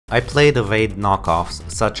I played evade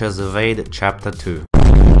knockoffs, such as Evade Chapter 2.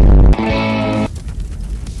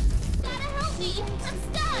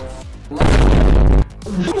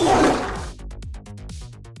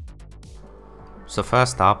 So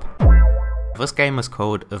first up, this game is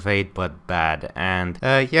called Evade But Bad, and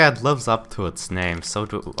yeah, it lives up to its name.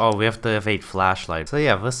 Oh, we have the Evade flashlight. So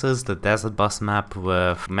yeah, this is the desert bus map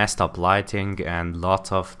with messed up lighting and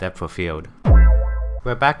lots of depth of field.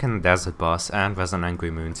 We're back in the desert bus and there's an angry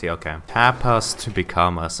Moonsy. Okay, tap us to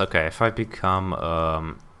become us. Okay, if I become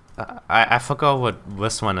I forgot what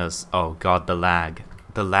this one is. Oh god, the lag.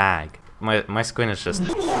 My screen is just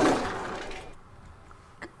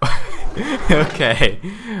okay.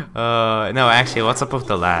 No, actually, what's up with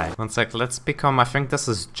the lag? One sec, let's become, I think this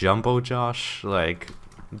is Jumbo Josh. Like,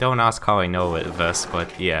 don't ask how I know this,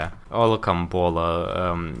 but yeah. Oh, look, I'm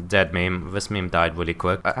baller. Dead meme. This meme died really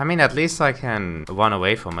quick. I mean, at least I can run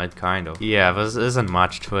away from it, kind of. Yeah, there isn't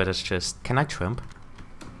much to it, it's just... Can I trimp?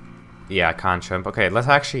 Yeah, I can't trimp. Okay, let's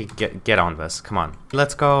actually get on this. Come on.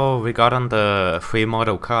 Let's go. We got on the free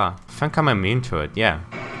model car. I think I'm immune to it, yeah.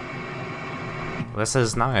 This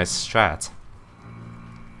is nice strat.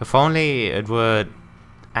 If only it would...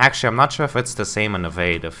 Actually, I'm not sure if it's the same in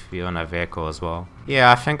Evade if you're in a vehicle as well.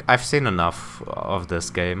 Yeah, I think I've seen enough of this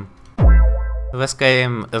game. This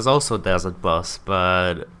game is also Desert Bus,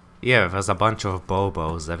 but yeah, there's a bunch of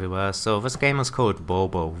Bobos everywhere. So this game is called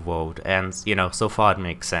Bobo World, and you know, so far it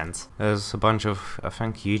makes sense. There's a bunch of, I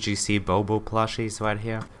think, UGC Bobo plushies right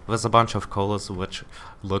here. There's a bunch of colors which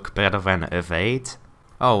look better than Evade.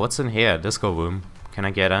 Oh, what's in here? Disco room. Can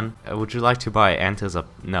I get in? Would you like to buy enters up?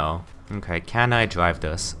 No. Okay, can I drive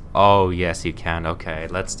this? Oh, yes you can. Okay,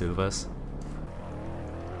 let's do this.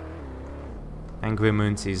 Angry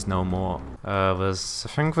Moonsies no more. I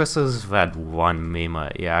think this is that one meme.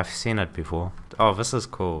 Yeah, I've seen it before. Oh, this is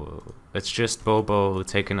cool. It's just Bobo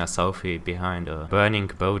taking a selfie behind a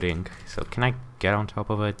burning building. So can I get on top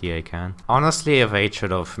of it? Yeah, I can. Honestly, Evade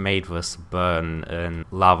should have made this burn in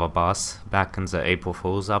Lava Bus back in the April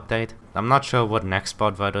Fool's update. I'm not sure what next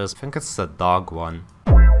spot that is. I think it's the dog one.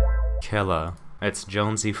 Killer. It's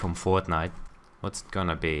Jonesy from Fortnite. What's it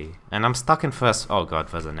gonna be? And I'm stuck in first. Oh god,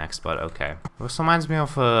 there's a next spot. Okay. This reminds me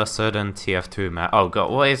of a certain TF2 map. Oh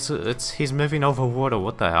god, well, he's moving over water.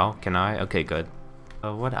 What the hell? Can I? Okay, good.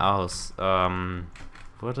 What else?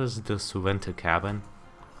 What is this winter cabin?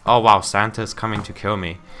 Oh wow, Santa's coming to kill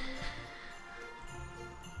me.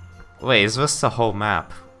 Wait, is this the whole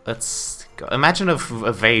map? It's... Imagine if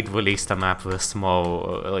Evade released a map this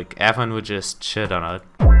small, like everyone would just shit on it.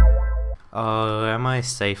 Am I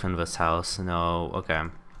safe in this house? No, okay.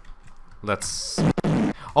 Let's...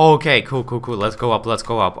 Okay, cool. Let's go up.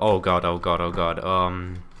 Oh god.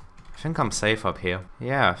 I think I'm safe up here.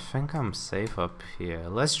 Yeah, I think I'm safe up here.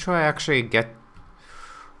 Let's try actually get...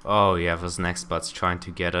 Oh yeah, this next spot's trying to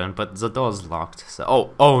get in, but the door's locked.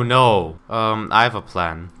 So oh no. I have a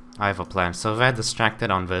plan. So they're distracted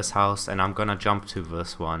on this house, and I'm gonna jump to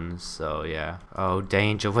this one. So yeah. Oh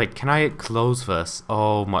danger! Wait, can I close this?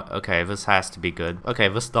 Oh my. Okay, this has to be good. Okay,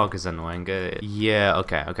 this dog is annoying. Yeah.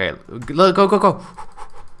 Okay. Go.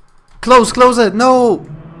 Close it! No.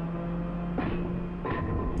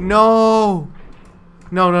 No,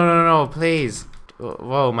 please.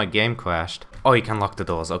 Whoa, my game crashed. Oh, you can lock the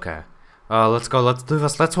doors. Okay. Let's go, let's do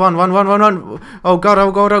this, let's run. Oh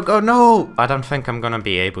god, no! I don't think I'm gonna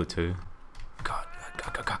be able to. God.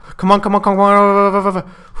 Come on.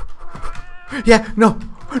 Yeah, no.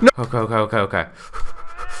 Okay.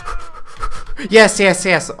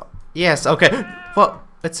 Yes, okay. What?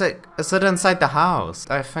 Is it inside the house?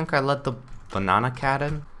 I think I let the banana cat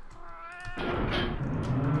in.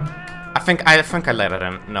 I think I let it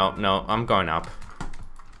in. No, I'm going up.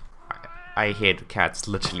 I hear the cats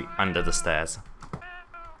literally under the stairs.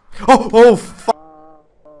 Oh, fuck!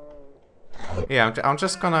 Yeah, I'm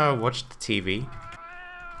just gonna watch the TV.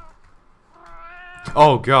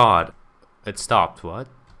 Oh god. It stopped, what?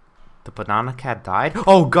 The banana cat died?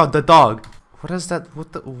 Oh god, the dog! What is that?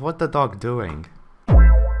 What the dog doing?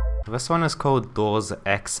 This one is called Doors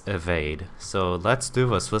X Evade. So let's do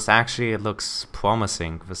this. This actually looks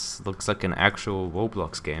promising. This looks like an actual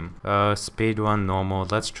Roblox game. Speedrun normal.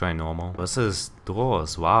 Let's try normal. This is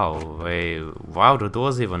doors. Wow. Wait. Wow, the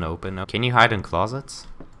door's even open. Can you hide in closets?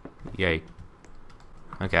 Yay.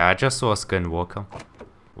 Okay, I just saw a Skinwalker.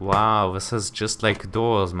 Wow, this is just like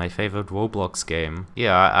Doors, my favorite Roblox game.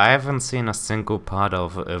 Yeah, I haven't seen a single part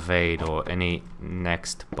of Evade or any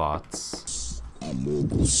next bots.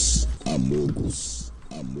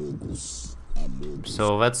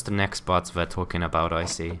 So that's the next bots we're talking about, I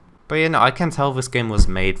see. But you know, I can tell this game was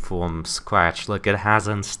made from scratch, like it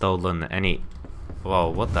hasn't stolen any Whoa,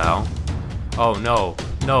 what the hell? Oh no.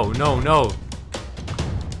 No, no, no.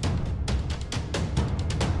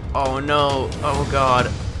 Oh no. Oh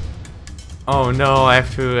god. Oh no, I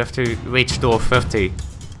have to reach door 50.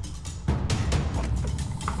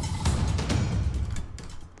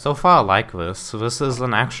 So far I like this. This is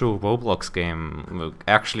an actual Roblox game.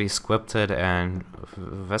 Actually scripted, and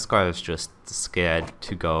this guy is just scared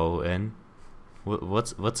to go in.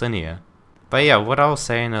 What's in here? But yeah, what I was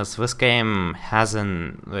saying is this game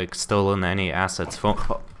hasn't like stolen any assets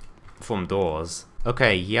from doors.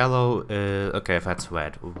 Okay, yellow is okay, that's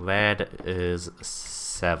red. Red is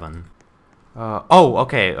 7. Oh,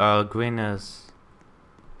 okay, green is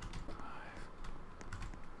 5.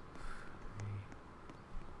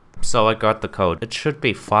 So I got the code. It should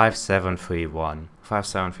be 5731.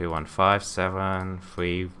 5731.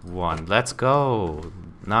 5731. Let's go.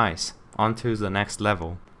 Nice. On to the next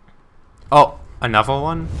level. Oh, another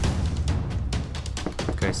one?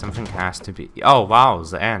 Okay, something has to be... Oh, wow,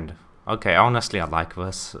 the end. Okay, honestly, I like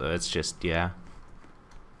this. It's just, yeah.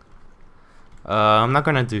 I'm not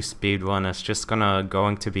gonna do speedrun. It's just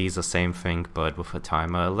going to be the same thing, but with a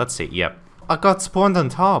timer. Let's see. Yep. I got spawned on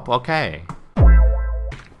top. Okay.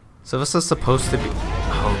 So this is supposed to be...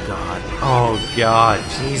 Oh, God. Oh, God.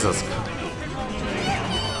 Jesus Christ.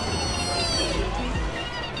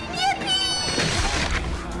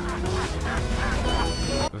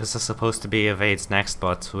 This is supposed to be Evade's next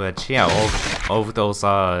spots, which, yeah, all of those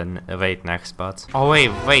are Evade next spots. Oh,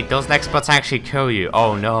 wait, those next spots actually kill you.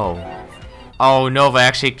 Oh, no. Oh, no, they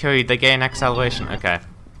actually kill you. They gain acceleration. Okay.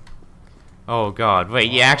 Oh, God.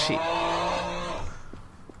 Wait, you actually...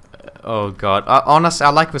 Oh, God. Honestly, I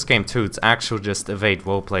like this game, too. It's actually just Evade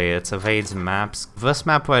roleplay. It's Evade's maps. This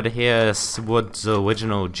map right here is what the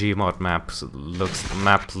original Gmod map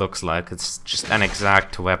looks like. It's just an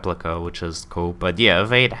exact replica, which is cool. But yeah,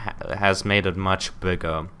 Evade has made it much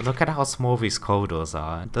bigger. Look at how small these corridors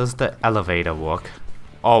are. Does the elevator work?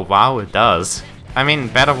 Oh, wow, it does. I mean,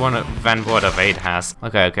 better than what Evade has.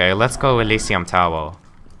 Okay, let's go Elysium Tower.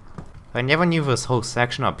 I never knew this whole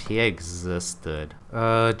section up here existed.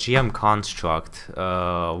 GM Construct.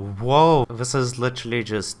 Whoa, this is literally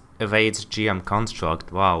just Evade's GM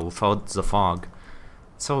Construct. Wow, without the fog.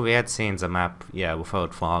 It's so weird seeing the map, yeah,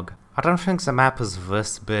 without fog. I don't think the map is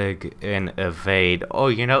this big in Evade. Oh,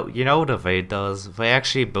 you know what Evade does? They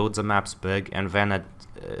actually build the maps big and then it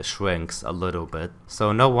shrinks a little bit.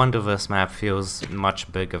 So no wonder this map feels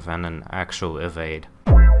much bigger than an actual Evade.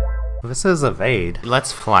 This is Evade.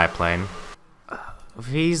 Let's fly plane.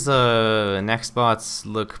 These next bots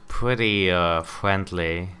look pretty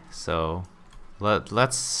friendly, so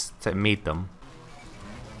let's meet them.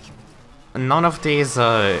 None of these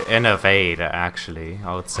are in Evade, actually,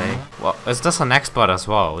 I would say. Well, is this an next bot as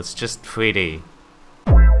well? It's just 3D.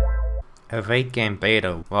 Evade game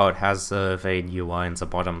beta. Wow, it has the Evade UI in the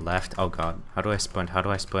bottom left. Oh god, how do I sprint? How do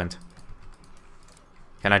I sprint?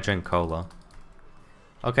 Can I drink cola?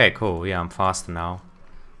 Okay, cool. Yeah, I'm faster now.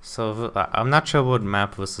 So, I'm not sure what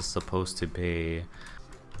map this is supposed to be.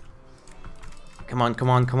 Come on, come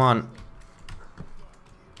on, come on.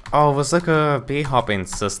 Oh, it was like a bee hopping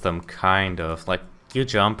system, kind of. Like, you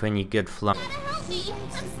jump and you get flung.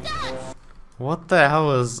 What the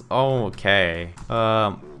hell is... Oh, okay.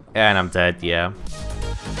 And I'm dead, yeah.